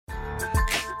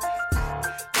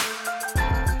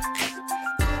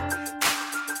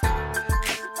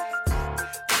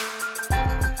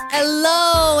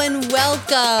Hello and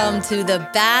welcome to the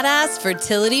Badass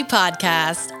Fertility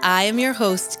Podcast. I am your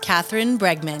host, Catherine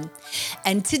Bregman.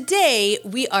 And today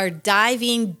we are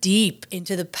diving deep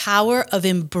into the power of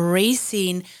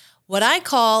embracing what I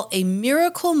call a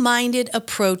miracle-minded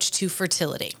approach to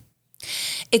fertility.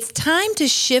 It's time to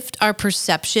shift our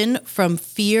perception from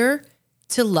fear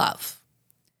to love,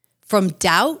 from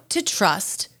doubt to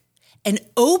trust, and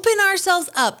open ourselves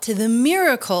up to the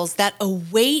miracles that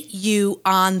await you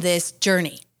on this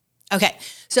journey. Okay,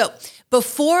 so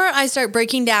before I start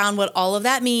breaking down what all of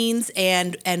that means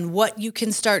and what you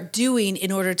can start doing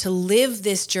in order to live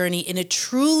this journey in a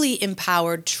truly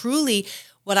empowered, truly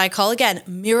what I call, again,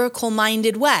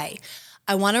 miracle-minded way,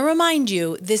 I want to remind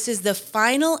you this is the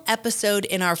final episode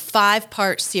in our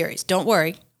 5-part series. Don't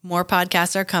worry. More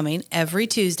podcasts are coming. Every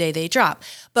Tuesday they drop.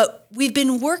 But we've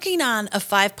been working on a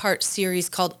 5-part series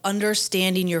called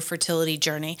Understanding Your Fertility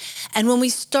Journey. And when we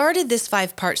started this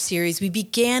 5-part series, we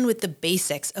began with the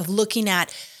basics of looking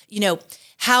at,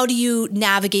 how do you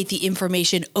navigate the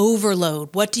information overload?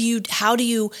 How do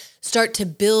you start to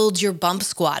build your bump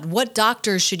squad? What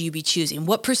doctors should you be choosing?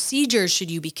 What procedures should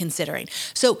you be considering?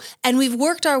 And we've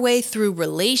worked our way through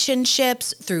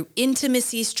relationships, through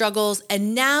intimacy struggles,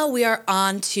 and now we are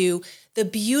on to the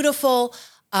beautiful,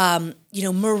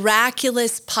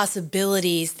 miraculous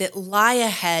possibilities that lie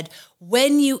ahead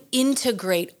when you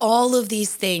integrate all of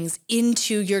these things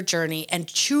into your journey and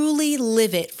truly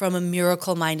live it from a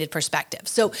miracle-minded perspective.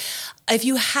 So if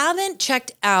you haven't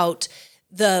checked out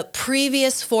the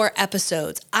previous 4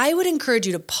 episodes, I would encourage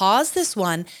you to pause this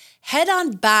one, head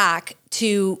on back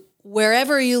to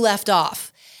wherever you left off,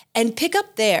 and pick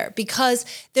up there because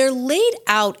they're laid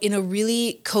out in a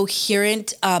really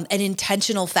coherent and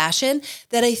intentional fashion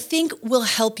that I think will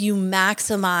help you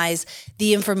maximize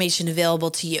the information available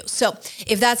to you. So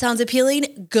if that sounds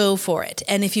appealing, go for it.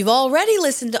 And if you've already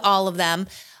listened to all of them,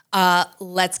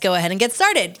 let's go ahead and get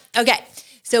started. Okay,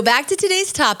 so back to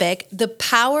today's topic, the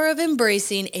power of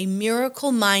embracing a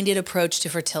miracle-minded approach to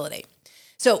fertility.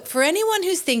 So for anyone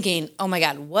who's thinking, oh my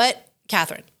God, what,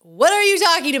 Catherine? What are you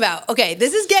talking about? Okay,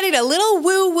 this is getting a little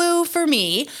woo-woo for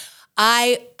me.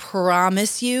 I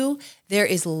promise you there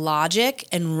is logic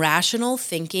and rational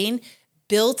thinking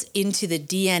built into the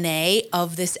DNA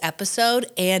of this episode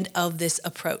and of this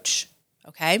approach,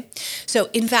 okay? So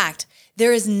in fact,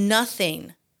 there is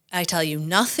nothing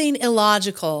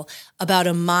illogical about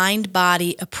a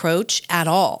mind-body approach at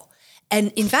all.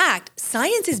 And in fact,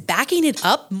 science is backing it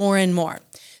up more and more.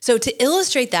 So to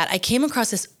illustrate that, I came across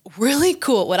this really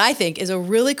cool, what I think is a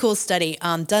really cool study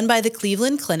done by the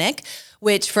Cleveland Clinic,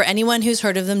 which for anyone who's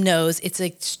heard of them knows, it's an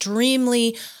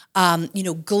extremely,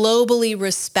 globally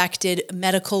respected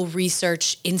medical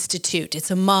research institute.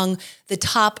 It's among the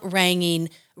top ranking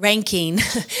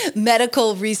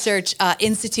medical research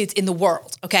institutes in the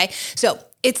world, okay? So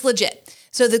it's legit.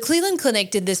 So the Cleveland Clinic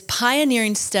did this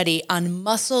pioneering study on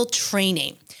muscle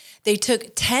training. They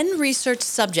took 10 research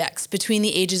subjects between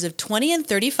the ages of 20 and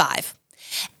 35,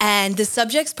 and the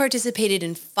subjects participated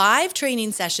in 5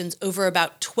 training sessions over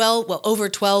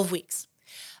 12 weeks.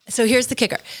 So here's the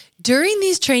kicker. During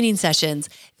these training sessions,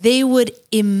 they would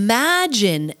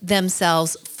imagine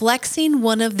themselves flexing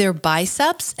one of their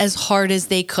biceps as hard as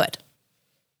they could.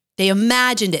 They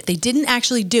imagined it. They didn't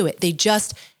actually do it. They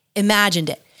just imagined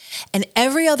it. And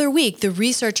every other week, the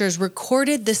researchers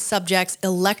recorded the subject's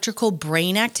electrical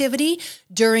brain activity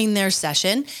during their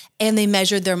session, and they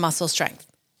measured their muscle strength.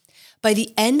 By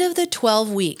the end of the 12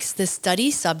 weeks, the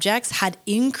study subjects had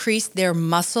increased their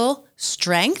muscle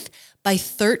strength by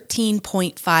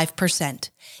 13.5%,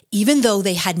 even though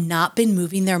they had not been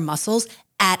moving their muscles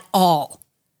at all.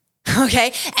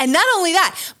 Okay? And not only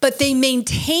that, but they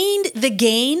maintained the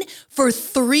gain for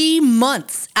 3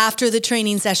 months after the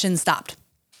training session stopped.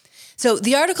 So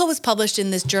the article was published in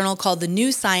this journal called The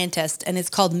New Scientist, and it's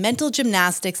called Mental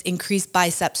Gymnastics Increased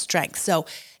Bicep Strength. So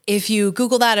if you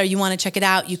Google that or you want to check it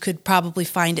out, you could probably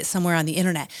find it somewhere on the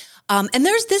internet. And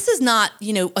this is not,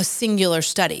 a singular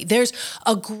study. There's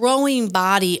a growing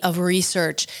body of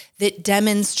research that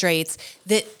demonstrates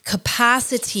that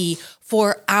capacity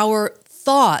for our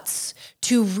thoughts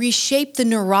to reshape the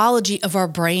neurology of our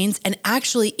brains and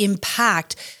actually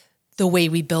impact the way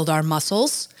we build our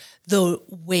muscles, the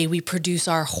way we produce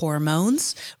our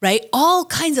hormones, right? All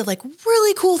kinds of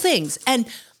really cool things. And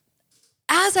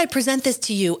as I present this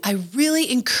to you, I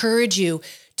really encourage you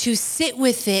to sit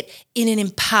with it in an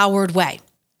empowered way.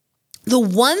 The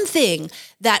one thing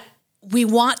that we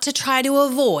want to try to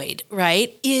avoid,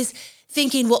 right, is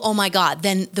thinking, well, oh my God,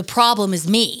 then the problem is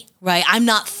me, right? I'm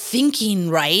not thinking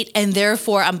right, and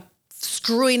therefore I'm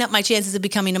screwing up my chances of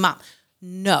becoming a mom.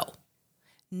 No.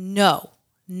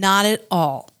 not at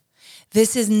all.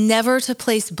 This is never to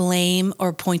place blame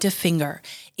or point a finger.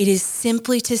 It is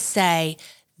simply to say,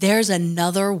 there's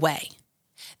another way.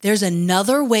 There's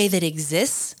another way that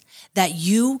exists that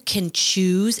you can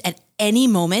choose at any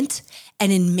moment.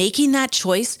 And in making that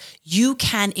choice, you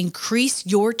can increase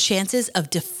your chances of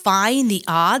defying the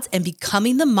odds and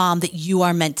becoming the mom that you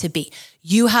are meant to be.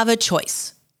 You have a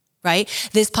choice, right?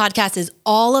 This podcast is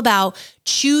all about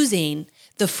choosing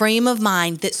the frame of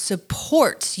mind that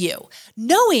supports you,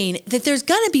 knowing that there's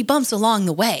going to be bumps along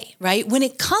the way, right? When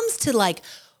it comes to like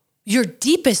your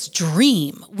deepest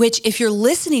dream, which if you're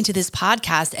listening to this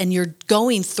podcast and you're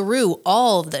going through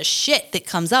all of the shit that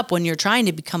comes up when you're trying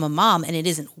to become a mom and it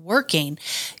isn't working,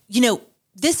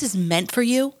 this is meant for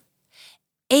you.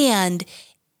 And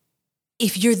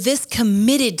if you're this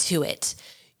committed to it,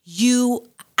 you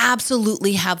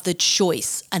absolutely have the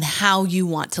choice on how you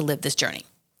want to live this journey.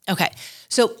 Okay.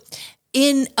 So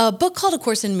in a book called A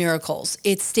Course in Miracles,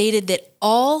 it's stated that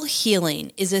all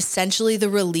healing is essentially the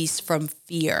release from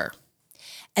fear.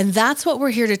 And that's what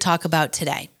we're here to talk about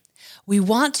today. We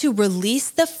want to release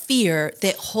the fear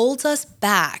that holds us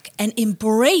back and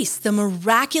embrace the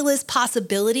miraculous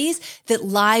possibilities that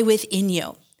lie within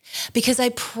you. Because I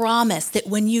promise that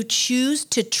when you choose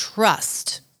to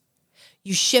trust,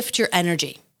 you shift your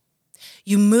energy.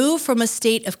 You move from a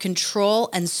state of control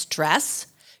and stress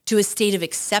to a state of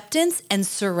acceptance and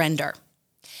surrender.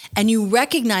 And you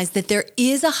recognize that there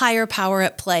is a higher power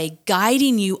at play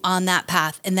guiding you on that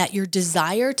path and that your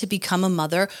desire to become a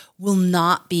mother will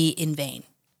not be in vain.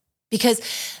 Because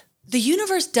the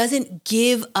universe doesn't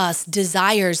give us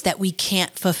desires that we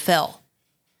can't fulfill.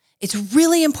 It's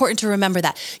really important to remember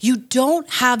that. You don't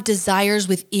have desires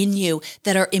within you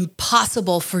that are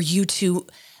impossible for you to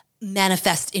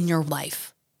manifest in your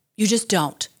life. You just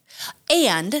don't.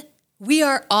 And we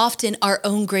are often our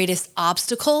own greatest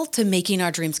obstacle to making our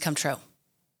dreams come true.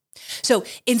 So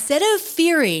instead of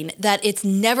fearing that it's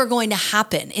never going to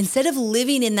happen, instead of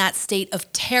living in that state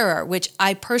of terror, which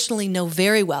I personally know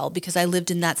very well because I lived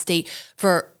in that state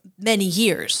for many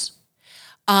years,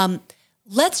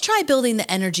 let's try building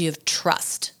the energy of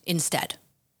trust instead.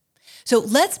 So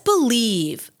let's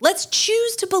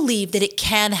choose to believe that it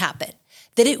can happen,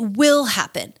 that it will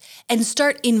happen, and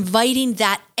start inviting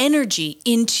that energy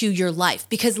into your life,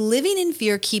 because living in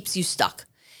fear keeps you stuck.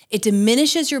 It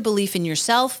diminishes your belief in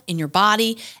yourself, in your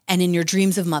body, and in your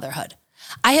dreams of motherhood.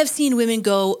 I have seen women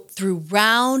go through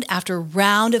round after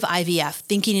round of IVF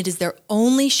thinking it is their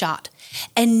only shot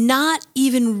and not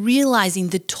even realizing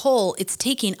the toll it's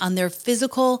taking on their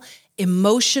physical,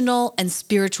 emotional, and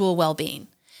spiritual well-being.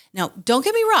 Now, don't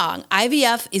get me wrong,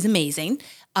 IVF is amazing.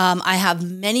 I have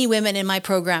many women in my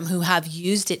program who have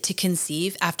used it to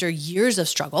conceive after years of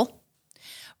struggle,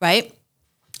 right?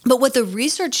 But what the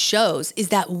research shows is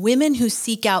that women who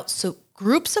seek out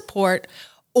group support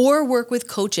or work with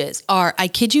coaches are, I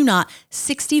kid you not,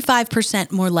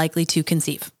 65% more likely to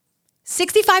conceive.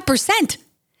 65%.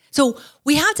 So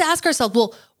we have to ask ourselves,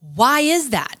 well, why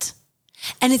is that?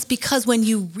 And it's because when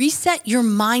you reset your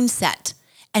mindset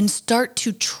and start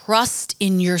to trust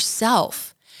in yourself,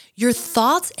 your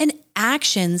thoughts and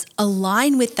actions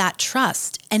align with that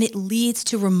trust, and it leads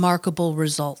to remarkable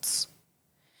results.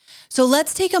 So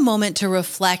let's take a moment to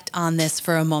reflect on this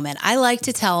for a moment. I like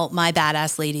to tell my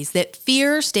badass ladies that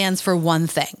fear stands for one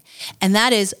thing, and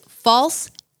that is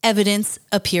false evidence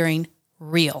appearing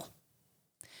real.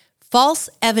 False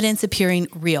evidence appearing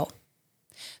real.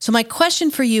 So my question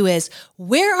for you is,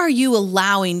 where are you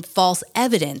allowing false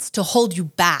evidence to hold you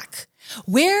back?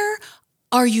 Where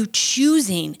are you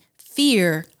choosing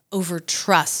fear over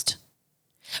trust?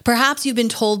 Perhaps you've been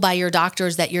told by your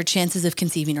doctors that your chances of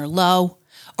conceiving are low,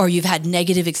 or you've had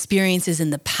negative experiences in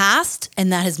the past,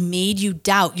 and that has made you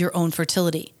doubt your own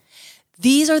fertility.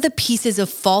 These are the pieces of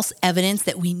false evidence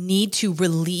that we need to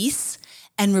release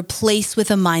and replace with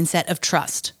a mindset of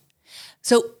trust.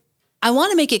 So I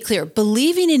want to make it clear,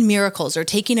 believing in miracles or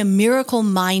taking a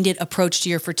miracle-minded approach to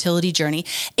your fertility journey,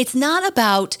 it's not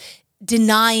about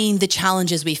denying the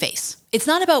challenges we face. It's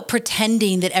not about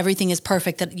pretending that everything is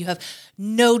perfect, that you have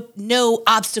no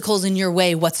obstacles in your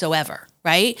way whatsoever,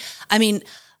 right? I mean,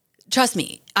 trust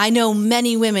me, I know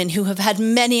many women who have had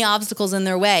many obstacles in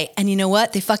their way, and you know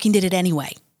what? They fucking did it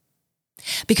anyway.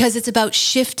 Because it's about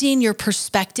shifting your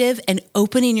perspective and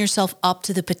opening yourself up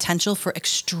to the potential for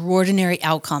extraordinary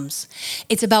outcomes.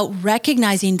 It's about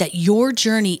recognizing that your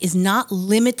journey is not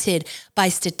limited by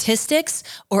statistics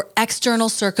or external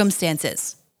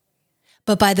circumstances,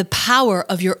 but by the power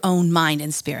of your own mind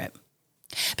and spirit.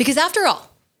 Because after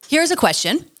all, here's a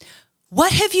question.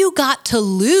 What have you got to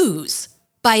lose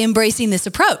by embracing this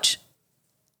approach?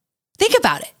 Think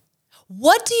about it.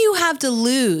 What do you have to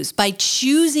lose by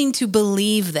choosing to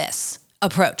believe this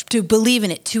approach, to believe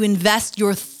in it, to invest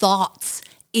your thoughts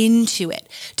into it,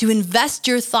 to invest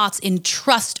your thoughts in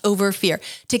trust over fear,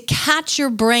 to catch your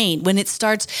brain when it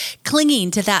starts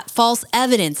clinging to that false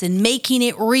evidence and making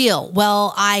it real?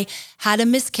 Well, I had a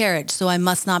miscarriage, so I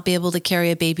must not be able to carry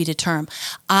a baby to term.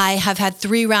 I have had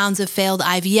 3 rounds of failed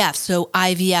IVF, so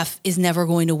IVF is never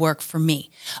going to work for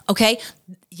me. Okay?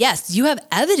 Yes, you have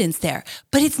evidence there,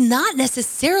 but it's not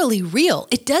necessarily real.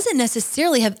 It doesn't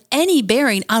necessarily have any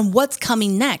bearing on what's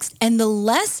coming next. And the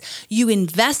less you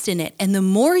invest in it and the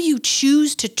more you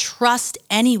choose to trust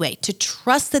anyway, to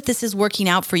trust that this is working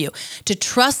out for you, to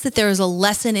trust that there is a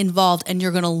lesson involved and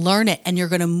you're going to learn it and you're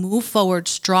going to move forward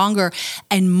stronger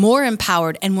and more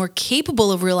empowered and more capable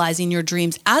of realizing your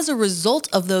dreams as a result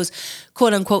of those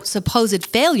quote unquote supposed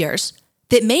failures,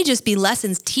 that may just be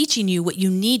lessons teaching you what you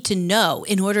need to know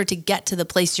in order to get to the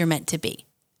place you're meant to be,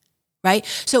 right?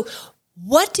 So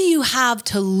what do you have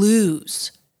to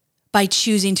lose by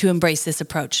choosing to embrace this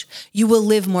approach? You will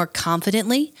live more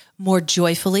confidently, more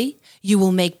joyfully. You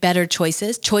will make better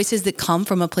choices that come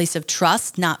from a place of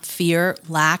trust, not fear,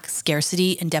 lack,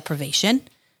 scarcity, and deprivation,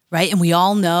 right? And we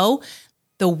all know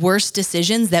the worst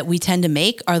decisions that we tend to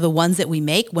make are the ones that we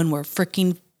make when we're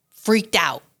freaking freaked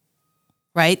out.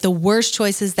 Right? The worst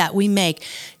choices that we make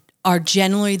are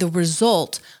generally the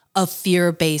result of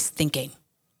fear-based thinking.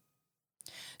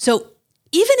 So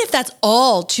even if that's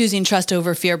all choosing trust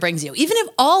over fear brings you, even if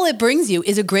all it brings you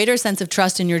is a greater sense of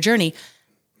trust in your journey,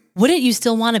 wouldn't you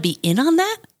still want to be in on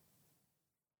that?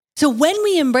 So when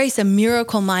we embrace a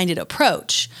miracle-minded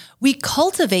approach, we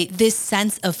cultivate this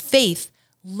sense of faith,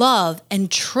 love,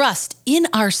 and trust in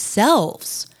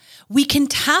ourselves. We can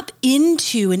tap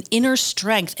into an inner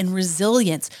strength and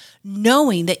resilience,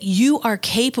 knowing that you are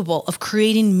capable of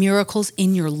creating miracles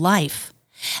in your life.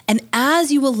 And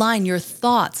as you align your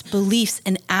thoughts, beliefs,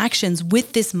 and actions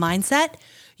with this mindset,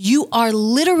 you are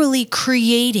literally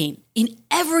creating, in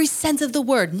every sense of the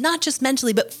word, not just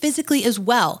mentally, but physically as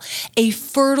well, a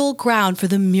fertile ground for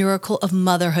the miracle of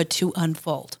motherhood to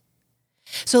unfold.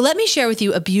 So let me share with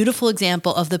you a beautiful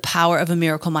example of the power of a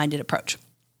miracle-minded approach.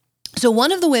 So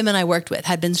one of the women I worked with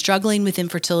had been struggling with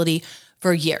infertility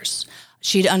for years.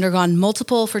 She'd undergone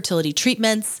multiple fertility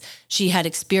treatments. She had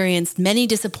experienced many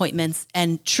disappointments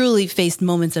and truly faced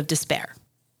moments of despair,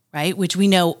 right? Which we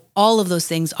know all of those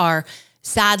things are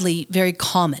sadly very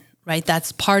common, right?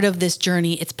 That's part of this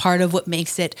journey. It's part of what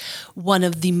makes it one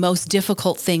of the most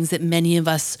difficult things that many of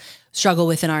us struggle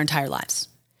with in our entire lives.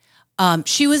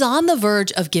 She was on the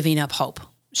verge of giving up hope.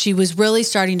 She was really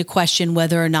starting to question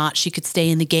whether or not she could stay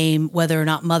in the game, whether or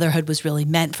not motherhood was really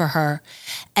meant for her.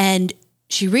 And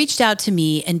she reached out to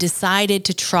me and decided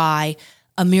to try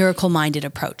a miracle-minded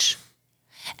approach.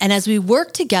 And as we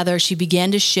worked together, she began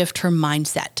to shift her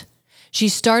mindset. She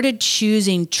started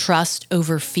choosing trust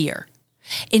over fear.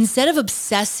 Instead of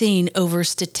obsessing over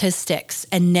statistics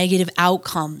and negative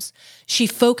outcomes, she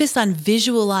focused on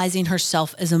visualizing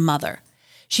herself as a mother.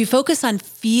 She focused on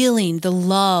feeling the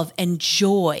love and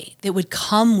joy that would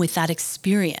come with that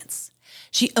experience.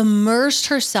 She immersed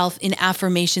herself in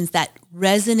affirmations that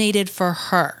resonated for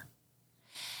her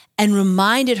and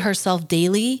reminded herself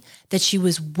daily that she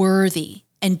was worthy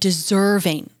and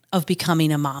deserving of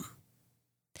becoming a mom.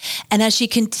 And as she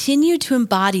continued to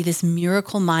embody this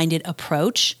miracle-minded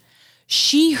approach,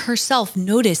 she herself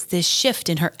noticed this shift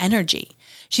in her energy.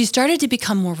 She started to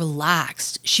become more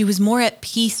relaxed. She was more at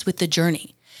peace with the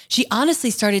journey. She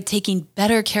honestly started taking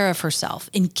better care of herself,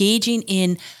 engaging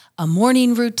in a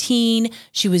morning routine.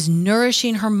 She was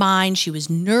nourishing her mind. She was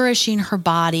nourishing her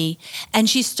body. And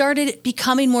she started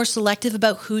becoming more selective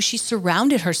about who she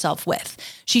surrounded herself with.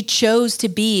 She chose to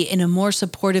be in a more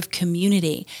supportive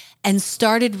community and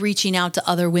started reaching out to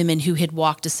other women who had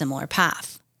walked a similar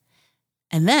path.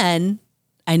 And then,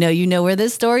 I know you know where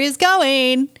this story is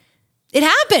going. It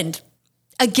happened.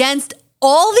 Against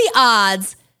all the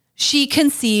odds, she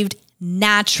conceived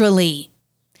naturally.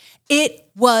 It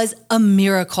was a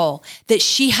miracle that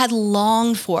she had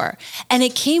longed for, and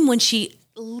it came when she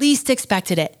least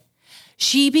expected it.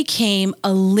 She became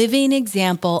a living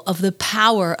example of the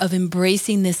power of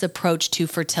embracing this approach to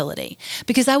fertility.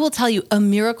 Because I will tell you, a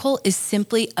miracle is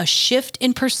simply a shift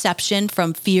in perception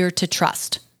from fear to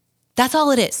trust. That's all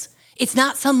it is. It's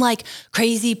not some like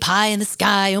crazy pie in the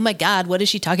sky. Oh my God, what is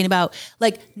she talking about?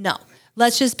 No.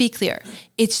 Let's just be clear.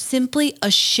 It's simply a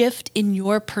shift in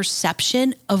your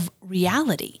perception of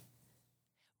reality.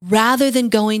 Rather than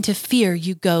going to fear,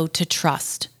 you go to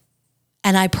trust.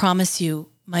 And I promise you,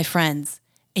 my friends,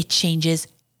 it changes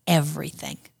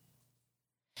everything.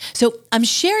 So I'm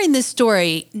sharing this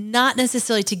story not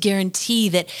necessarily to guarantee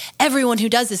that everyone who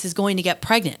does this is going to get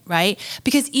pregnant, right?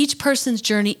 Because each person's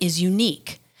journey is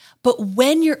unique. But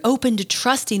when you're open to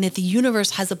trusting that the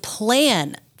universe has a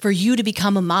plan for you to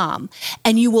become a mom,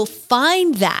 and you will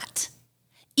find that,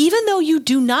 even though you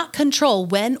do not control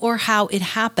when or how it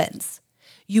happens,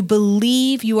 you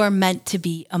believe you are meant to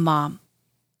be a mom.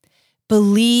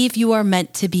 Believe you are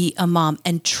meant to be a mom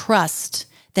and trust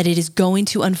that it is going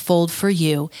to unfold for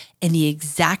you in the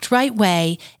exact right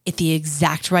way at the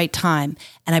exact right time.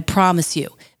 And I promise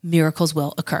you, miracles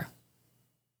will occur.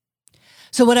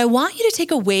 So what I want you to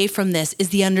take away from this is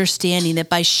the understanding that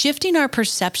by shifting our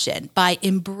perception, by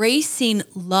embracing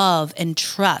love and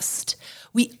trust,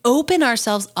 we open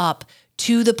ourselves up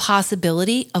to the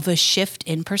possibility of a shift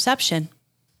in perception.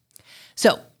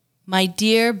 So, my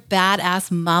dear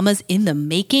badass mamas in the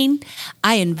making,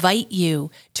 I invite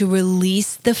you to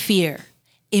release the fear,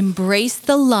 embrace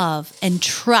the love, and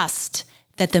trust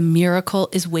that the miracle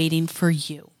is waiting for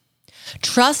you.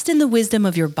 Trust in the wisdom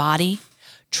of your body,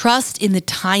 trust in the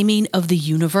timing of the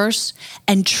universe,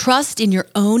 and trust in your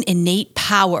own innate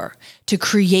power to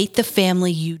create the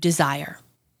family you desire.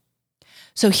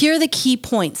 So here are the key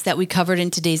points that we covered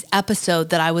in today's episode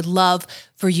that I would love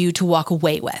for you to walk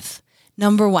away with.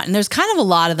 Number one, and there's kind of a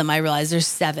lot of them, I realize there's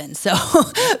 7, so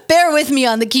bear with me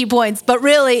on the key points. But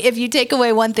really, if you take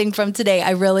away one thing from today,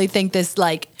 I really think this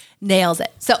nails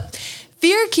it. So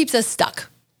fear keeps us stuck,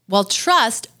 while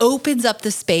trust opens up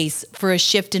the space for a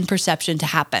shift in perception to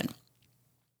happen.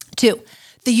 2,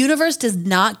 the universe does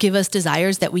not give us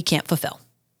desires that we can't fulfill.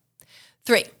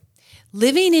 3,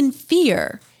 living in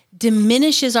fear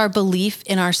diminishes our belief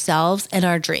in ourselves and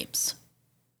our dreams.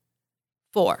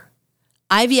 4,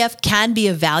 IVF can be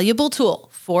a valuable tool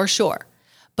for sure,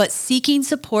 but seeking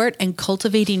support and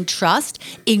cultivating trust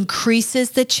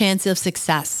increases the chance of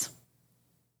success.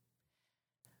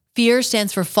 Fear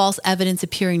stands for false evidence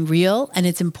appearing real, and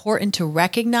it's important to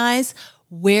recognize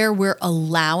where we're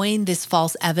allowing this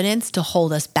false evidence to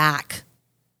hold us back.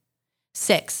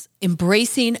 6,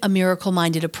 embracing a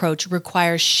miracle-minded approach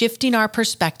requires shifting our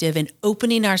perspective and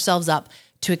opening ourselves up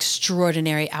to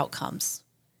extraordinary outcomes.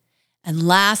 And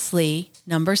lastly,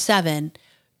 number 7,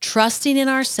 trusting in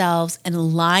ourselves and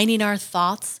aligning our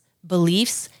thoughts,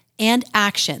 beliefs, and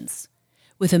actions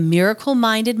with a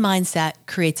miracle-minded mindset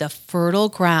creates a fertile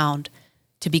ground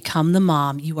to become the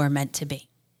mom you are meant to be.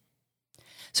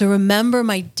 So remember,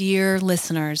 my dear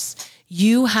listeners,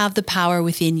 you have the power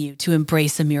within you to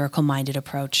embrace a miracle-minded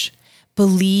approach.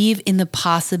 Believe in the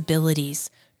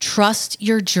possibilities, trust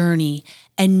your journey,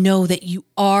 and know that you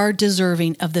are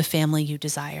deserving of the family you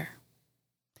desire.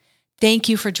 Thank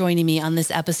you for joining me on this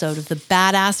episode of the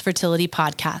Badass Fertility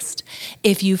Podcast.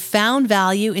 If you found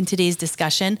value in today's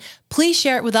discussion, please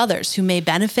share it with others who may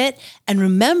benefit, and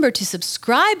remember to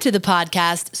subscribe to the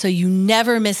podcast so you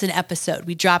never miss an episode.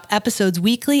 We drop episodes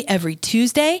weekly every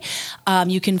Tuesday.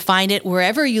 You can find it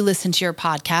wherever you listen to your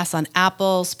podcasts, on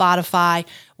Apple, Spotify,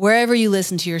 wherever you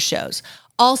listen to your shows.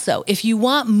 Also, if you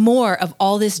want more of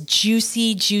all this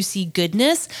juicy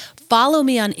goodness, follow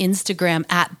me on Instagram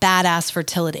at Badass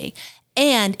Fertility.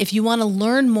 And if you want to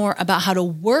learn more about how to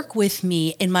work with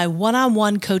me in my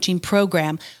one-on-one coaching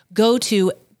program, go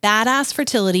to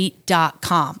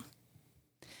badassfertility.com.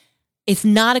 It's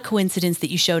not a coincidence that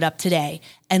you showed up today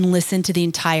and listened to the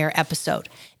entire episode.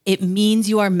 It means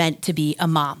you are meant to be a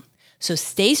mom. So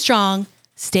stay strong,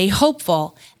 stay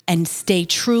hopeful, and stay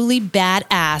truly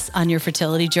badass on your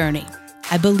fertility journey.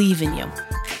 I believe in you.